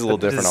 Turkey's a little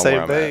different on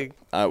where I'm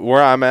at.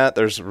 Where I'm at,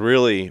 there's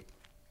really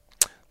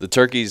the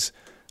turkeys.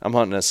 I'm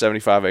hunting a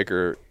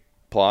 75-acre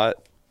plot.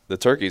 The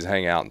turkeys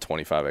hang out in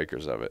 25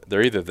 acres of it.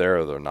 They're either there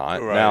or they're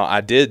not. Right. Now,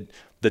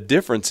 the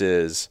difference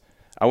is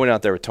I went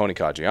out there with Tony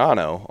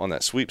Caggiano on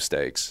that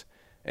sweepstakes,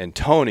 and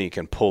Tony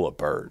can pull a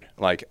bird.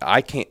 Like,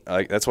 I can't.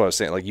 Like, that's what I was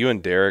saying. Like, you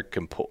and Derek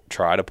can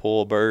try to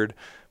pull a bird,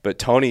 but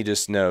Tony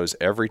just knows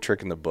every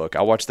trick in the book.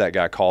 I watched that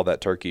guy call that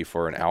turkey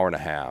for an hour and a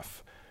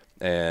half,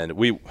 and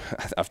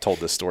I've told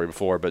this story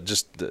before, but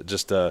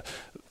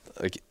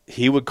like,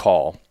 he would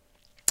call,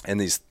 and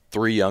these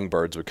 3 young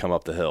birds would come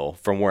up the hill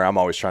from where I'm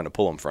always trying to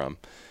pull them from,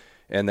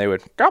 and they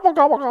would gobble,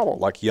 gobble, gobble,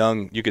 like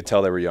young. You could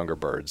tell they were younger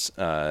birds,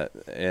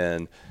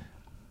 and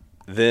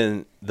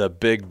then the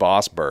big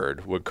boss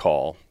bird would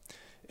call.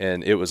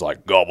 And it was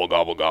like gobble,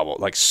 gobble, gobble,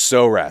 like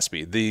so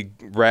raspy, the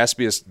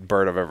raspiest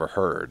bird I've ever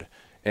heard.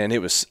 And it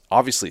was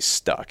obviously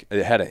stuck.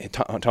 It had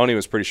Tony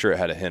was pretty sure it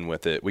had a hen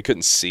with it. We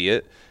couldn't see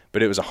it,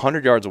 but it was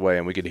 100 yards away,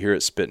 and we could hear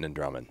it spitting and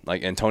drumming.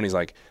 Like, and Tony's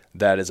like,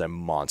 that is a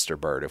monster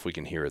bird if we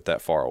can hear it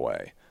that far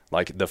away.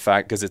 Like the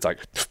fact, because it's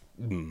like,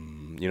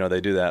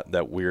 they do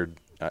that weird.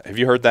 Have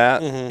you heard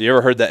that? Mm-hmm. You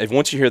ever heard that?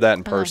 Once you hear that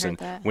in person,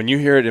 when you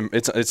hear it,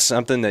 it's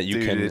something that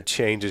you can. It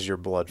changes your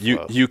blood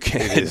flow. You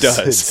can. It does.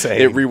 Insane.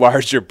 It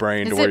rewires your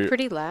brain. Is it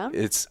pretty loud?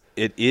 It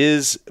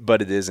is,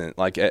 but it isn't.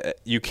 Like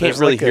you can't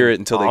really hear it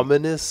until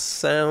ominous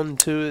sound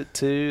to it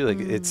too. Like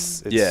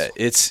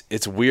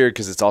it's weird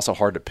because it's also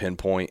hard to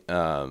pinpoint.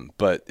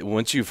 But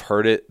once you've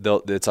heard it,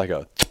 it's like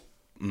a,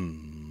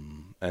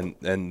 and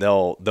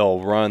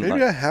they'll run.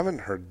 Maybe I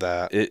haven't heard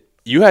that.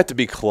 You have to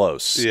be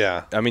close.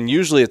 Yeah. I mean,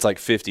 usually it's like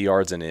 50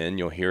 yards and in.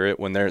 You'll hear it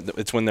when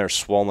they're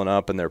swollen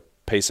up and they're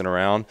pacing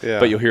around. Yeah.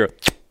 But you'll hear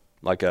it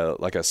like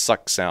a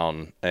suck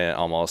sound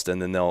almost,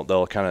 and then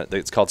they'll kind of,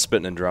 it's called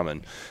spitting and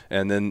drumming.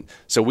 And then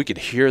so we could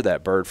hear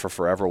that bird for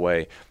forever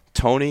away.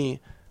 Tony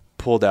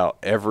pulled out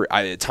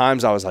at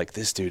times I was like,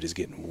 this dude is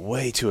getting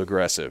way too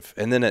aggressive.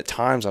 And then at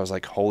times I was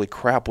like, holy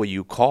crap, will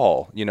you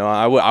call?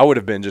 I would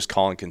have been just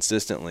calling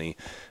consistently,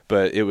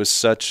 but it was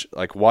such,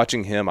 like,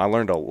 watching him, I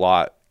learned a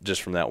lot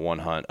just from that one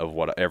hunt of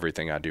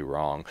everything I do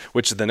wrong,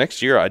 which the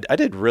next year I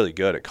did really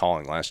good at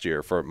calling last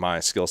year for my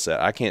skill set.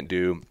 I can't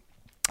do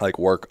like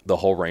work the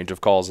whole range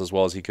of calls as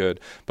well as he could,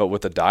 but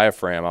with the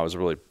diaphragm, I was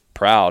really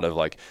proud of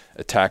like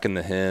attacking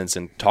the hens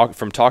and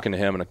talking to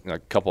him and a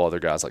couple other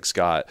guys like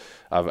Scott.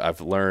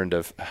 I've learned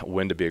of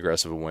when to be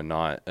aggressive and when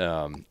not.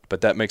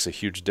 But that makes a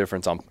huge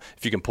difference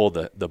if you can pull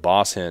the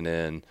boss hen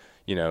in,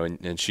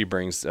 and she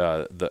brings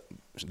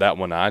that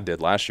one I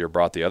did last year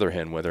brought the other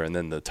hen with her, and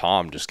then the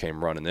Tom just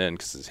came running in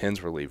because his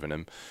hens were leaving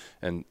him.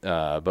 And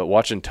but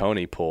watching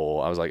Tony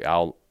pull, I was like,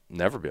 I'll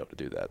never be able to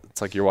do that.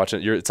 It's like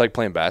it's like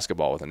playing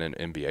basketball with an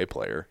NBA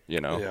player,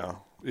 Yeah.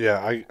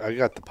 I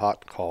got the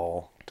pot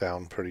call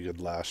down pretty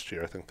good last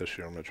year. I think this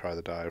year I'm going to try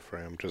the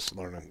diaphragm, just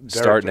learning.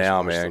 Start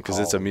now, man, because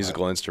it's a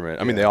musical instrument.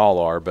 I mean, they all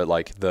are, but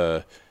like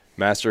the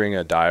mastering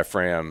a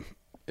diaphragm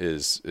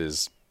is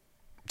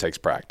takes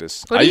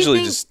practice. I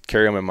usually just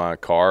carry them in my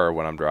car or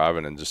when I'm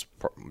driving and just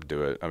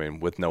do it. I mean,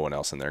 with no one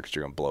else in there because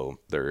you're going to blow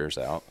their ears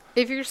out.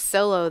 If you're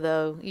solo,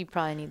 though, you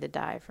probably need the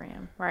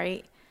diaphragm,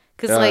 right?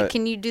 Because,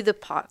 can you do the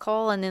pot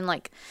call and then, you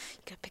got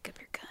to pick up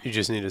your gun? You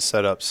just need to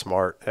set up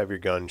smart, have your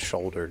gun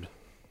shouldered.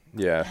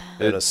 Yeah.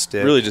 And a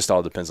stick. Really just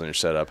all depends on your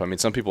setup. I mean,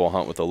 some people will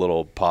hunt with a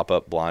little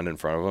pop-up blind in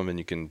front of them, and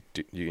you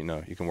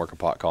can work a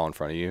pot call in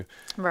front of you.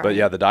 Right. But,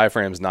 yeah, the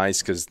diaphragm's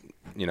nice because,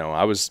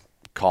 I was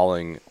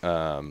calling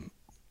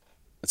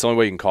it's the only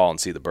way you can call and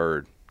see the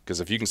bird, because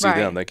if you can see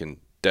them, they can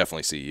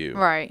definitely see you.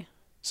 Right.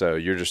 So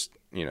you're just,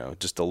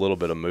 just a little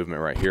bit of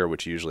movement right here,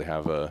 which you usually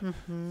have a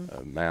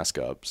mask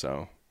up.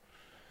 So,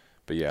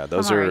 but yeah,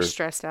 those I'm are already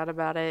stressed out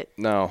about it.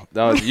 No,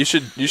 you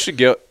should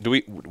get. Do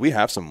we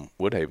have some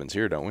Woodhavens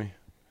here, don't we?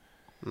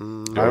 I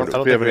don't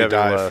think we have any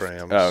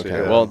diaphragms. Oh, okay.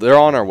 Yeah. Well, they're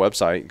on our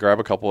website. Grab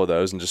a couple of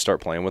those and just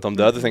start playing with them.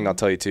 The other thing I'll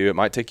tell you too, it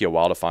might take you a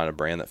while to find a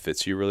brand that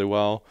fits you really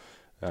well.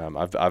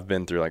 I've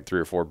been through like 3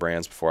 or 4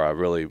 brands before I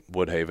really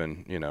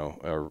Woodhaven,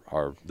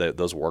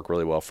 those work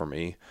really well for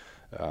me.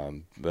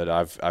 But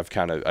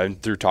I'm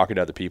through talking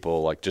to other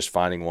people, like just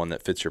finding one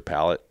that fits your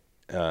palate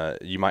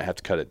you might have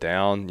to cut it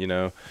down.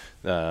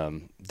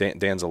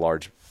 Dan's a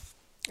large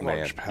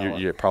man.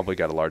 You probably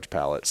got a large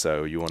palate,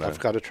 so you want to. I've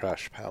got a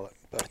trash palate.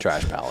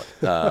 Trash palate.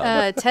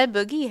 Ted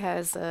Boogie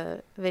has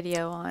a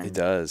video on. He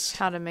does.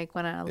 How to make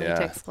one out of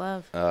latex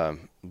glove.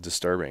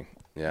 Disturbing.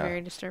 Yeah.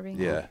 Very disturbing.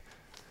 Yeah.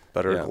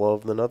 Better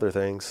glove than other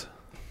things.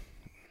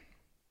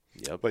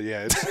 Yep. But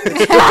yeah,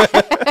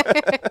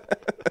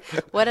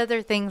 What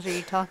other things are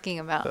you talking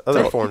about?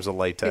 Other forms of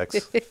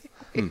latex.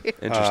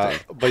 Interesting.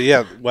 but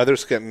yeah,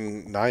 weather's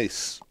getting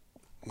nice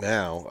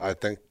now. I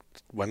think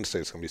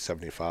Wednesday's going to be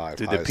 75.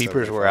 Dude, the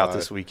peepers were out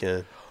this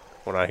weekend.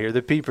 When I hear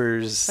the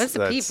peepers. What's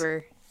a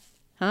peeper?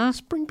 Huh?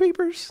 Spring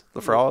peepers.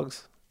 The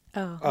frogs.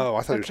 Oh,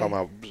 I thought you were talking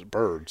about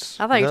birds.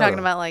 I thought you were talking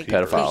about like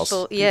pedophiles.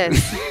 People.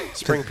 Yes.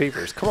 Spring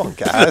peepers. Come on,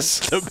 guys.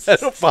 The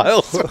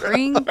pedophiles.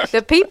 Spring.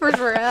 The peepers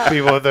were out.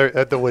 People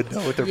at the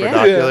window with their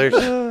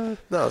binoculars.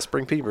 No,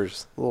 spring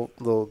peepers.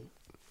 Little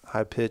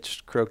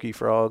high-pitched croaky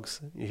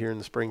frogs you hear in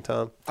the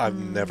springtime. I've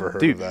never heard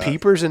Dude, of that.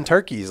 peepers and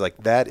turkeys, like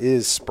that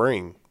is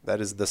spring. That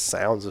is the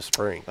sounds of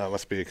spring. That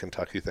must be a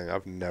Kentucky thing.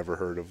 I've never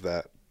heard of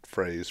that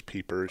phrase,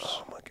 peepers.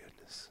 Oh, my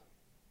goodness.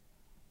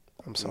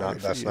 I'm sorry.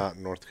 That's not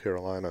North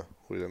Carolina.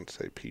 We didn't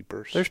say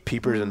peepers. There's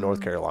peepers in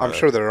North Carolina. I'm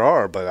sure there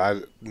are, but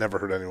I never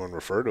heard anyone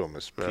refer to them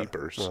as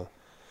peepers. Well.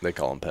 They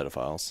call them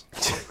pedophiles.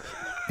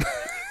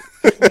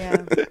 Yeah.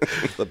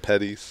 The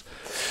petties.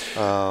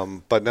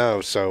 But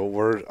no,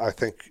 so I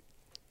think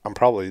I'm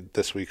probably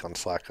this week on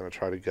Slack going to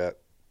try to get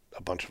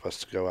a bunch of us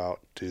to go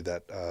out, do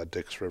that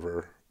Dix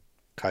River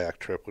kayak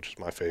trip, which is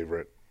my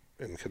favorite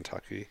in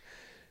Kentucky.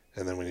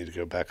 And then we need to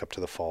go back up to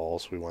the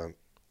falls. You weren't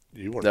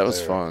there. That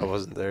was fun. I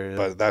wasn't there yet.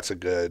 But that's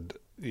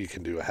you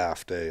can do a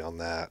half day on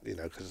that,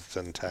 because it's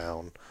in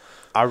town.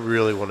 I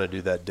really want to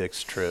do that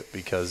Dix trip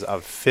because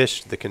I've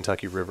fished the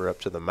Kentucky River up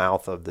to the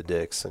mouth of the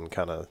Dix and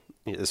kind of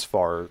as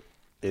far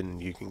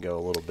in you can go a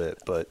little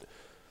bit, but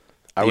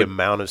the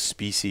amount of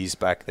species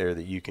back there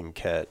that you can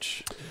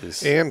catch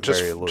is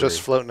very alluring. Just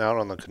floating out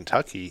on the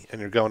Kentucky,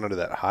 and you're going under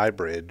that high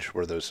bridge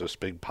where there's those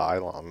big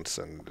pylons,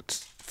 and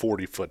it's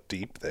 40 foot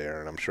deep there,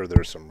 and I'm sure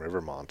there's some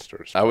river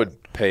monsters. I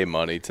would pay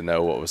money to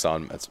know what was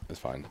on. It's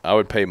fine. I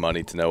would pay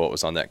money to know what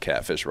was on that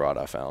catfish rod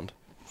I found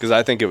because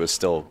I think it was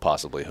still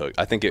possibly hooked.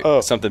 I think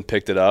something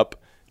picked it up,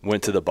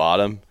 went to the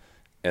bottom,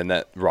 and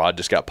that rod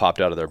just got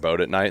popped out of their boat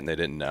at night, and they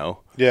didn't know.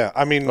 Yeah,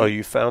 I mean,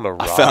 you found a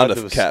rod? I found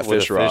a catfish with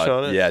a fish rod.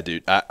 on it? Yeah,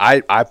 dude.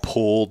 I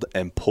pulled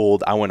and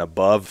pulled. I went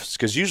above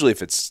because usually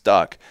if it's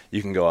stuck,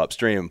 you can go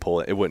upstream and pull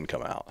it. It wouldn't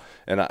come out.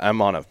 And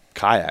I'm on a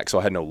kayak, so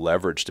I had no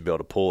leverage to be able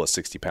to pull a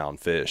 60-pound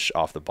fish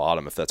off the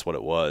bottom if that's what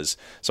it was.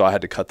 So I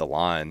had to cut the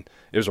line.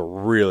 It was a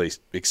really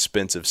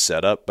expensive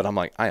setup, but I'm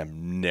like, I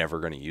am never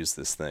going to use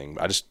this thing.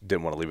 I just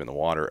didn't want to leave it in the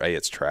water. A,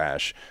 it's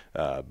trash,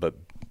 but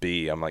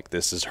B, I'm like,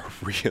 this is a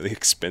really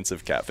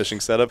expensive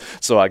catfishing setup.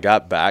 So I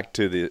got back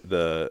to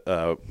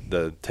the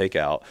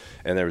takeout,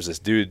 and there was this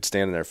dude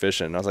standing there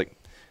fishing, and I was like,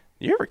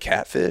 you ever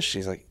catfish?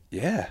 He's like,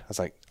 yeah. I was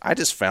like, I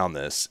just found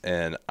this,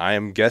 and I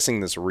am guessing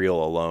this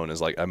reel alone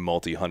is like a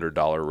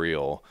multi-$100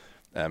 reel.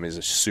 I mean, it's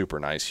a super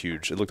nice,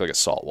 huge. It looked like a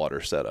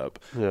saltwater setup.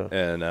 Yeah.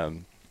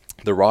 And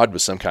the rod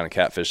was some kind of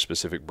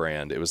catfish-specific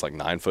brand. It was like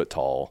 9 foot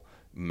tall,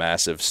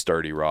 massive,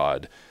 sturdy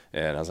rod.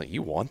 And I was like,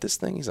 you want this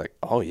thing? He's like,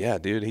 oh, yeah,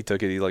 dude. He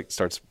took it. He, like,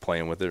 starts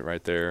playing with it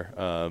right there.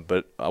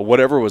 But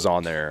whatever was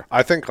on there.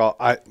 I think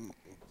I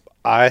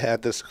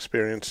had this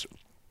experience.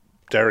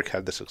 Derek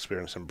had this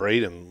experience, and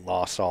Braden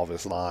lost all of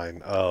his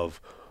line of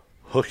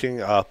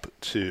hooking up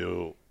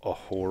to a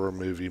horror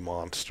movie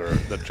monster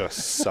that just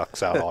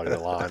sucks out all your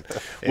line.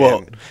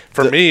 Well,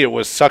 for me, it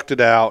was sucked it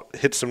out,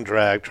 hit some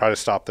drag, try to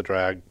stop the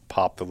drag,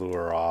 pop the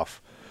lure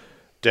off.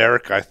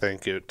 Derek, I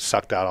think it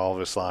sucked out all of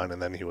his line,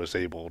 and then he was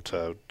able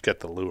to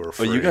get the lure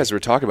free. Well, you guys were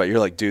talking about, you're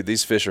like, dude,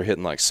 these fish are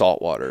hitting like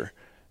salt water.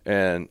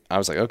 And I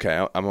was like,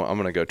 okay, I'm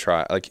going to go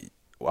try. Like,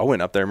 I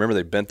went up there. Remember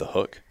they bent the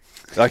hook?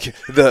 Like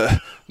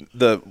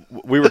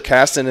we were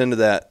casting into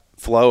that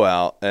flow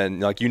out, and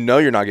like you're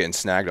not getting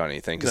snagged on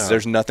anything because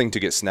there's nothing to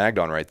get snagged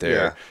on right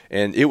there. Yeah.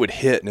 And it would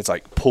hit, and it's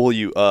like pull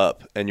you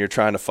up, and you're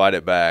trying to fight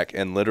it back.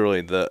 And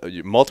literally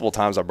multiple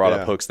times I brought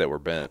up hooks that were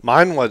bent.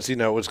 Mine was, it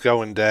was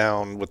going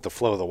down with the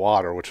flow of the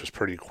water, which was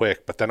pretty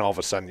quick. But then all of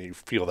a sudden you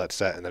feel that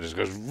set, and it just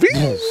goes.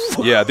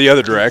 Yeah, the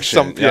other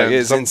direction.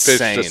 It's some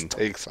insane. Fish just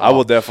takes off. I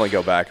will definitely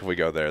go back if we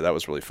go there. That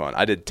was really fun.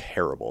 I did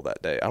terrible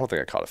that day. I don't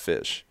think I caught a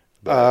fish.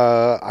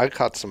 I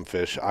caught some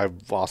fish.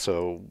 I've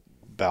also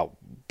about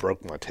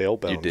broke my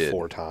tailbone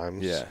 4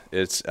 times. Yeah,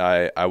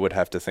 I would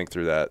have to think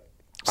through that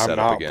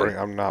setup again.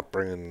 I'm not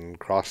bringing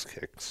cross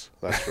kicks.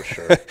 That's for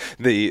sure.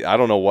 I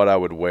don't know what I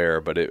would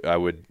wear, but I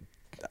would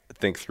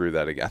think through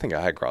that again. I think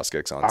I had cross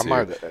kicks on too.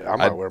 I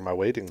might wear my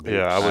wading boots.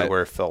 Yeah, I would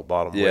wear felt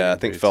bottom. Yeah, I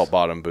think felt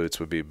bottom boots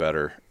would be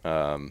better.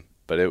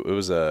 But it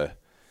was a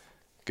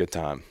good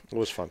time. It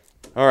was fun.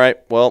 All right.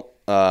 Well,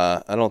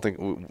 I don't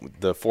think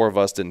the 4 of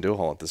us didn't do a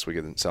whole lot this week.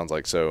 It sounds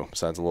like so.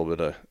 Besides a little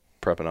bit of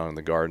prepping on in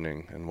the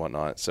gardening and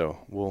whatnot. So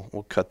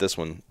we'll cut this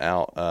one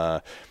out.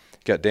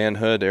 Got Dan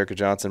Hood, Erica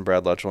Johnson,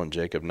 Brad Luttrell, and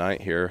Jacob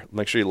Knight here.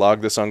 Make sure you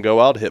log this on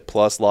GoWild. Hit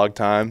plus log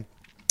time.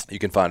 You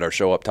can find our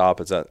show up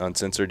top. It's at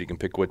Uncensored. You can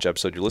pick which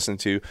episode you're listening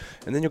to,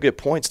 and then you'll get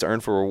points to earn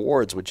for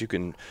rewards, which you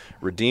can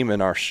redeem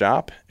in our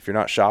shop. If you're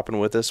not shopping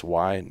with us,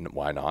 why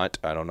not?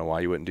 I don't know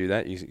why you wouldn't do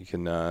that. You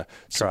can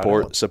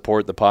support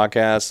the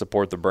podcast,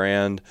 support the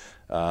brand,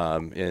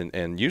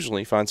 and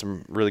usually find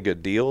some really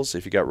good deals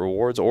if you got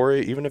rewards, or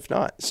even if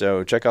not.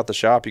 So check out the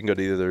shop. You can go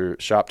to either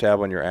shop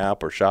tab on your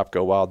app or shop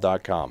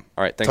GoWild.com.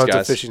 All right, thanks, tons guys.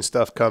 Tons of fishing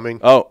stuff coming.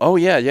 Oh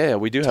yeah.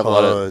 We do have a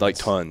lot of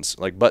tons,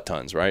 like butt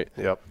tons, right?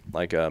 Yep.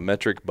 Like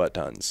metric butt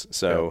tons.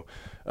 So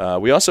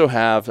we also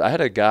have. I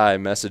had a guy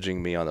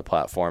messaging me on the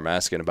platform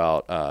asking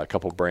about a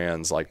couple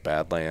brands like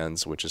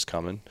Badlands, which is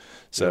coming.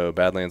 So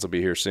Badlands will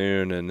be here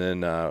soon, and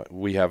then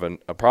we have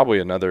probably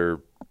another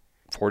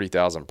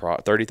 30,000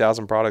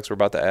 products we're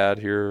about to add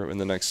here in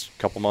the next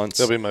couple months.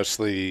 They'll be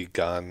mostly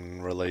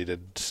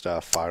gun-related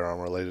stuff,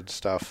 firearm-related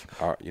stuff.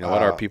 You know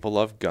what? Our people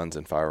love guns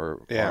and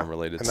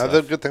firearm-related stuff.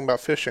 Another good thing about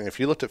fishing, if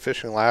you looked at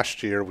fishing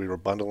last year, we were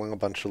bundling a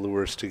bunch of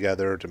lures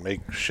together to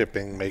make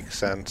shipping make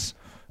sense.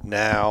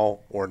 Now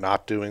we're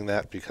not doing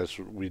that because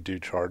we do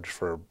charge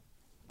for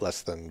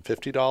less than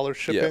 $50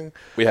 shipping. Yeah,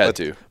 we had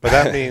to. But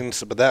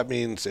that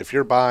means if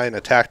you're buying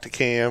a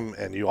Tacticam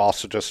and you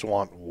also just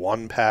want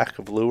one pack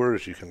of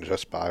lures, you can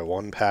just buy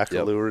one pack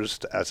of lures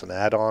as an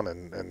add-on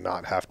and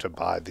not have to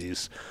buy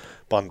these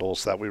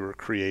bundles that we were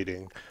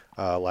creating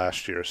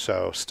last year.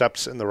 So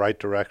steps in the right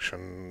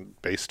direction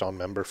based on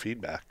member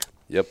feedback.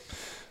 Yep.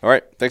 All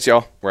right. Thanks,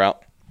 y'all. We're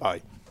out.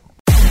 Bye.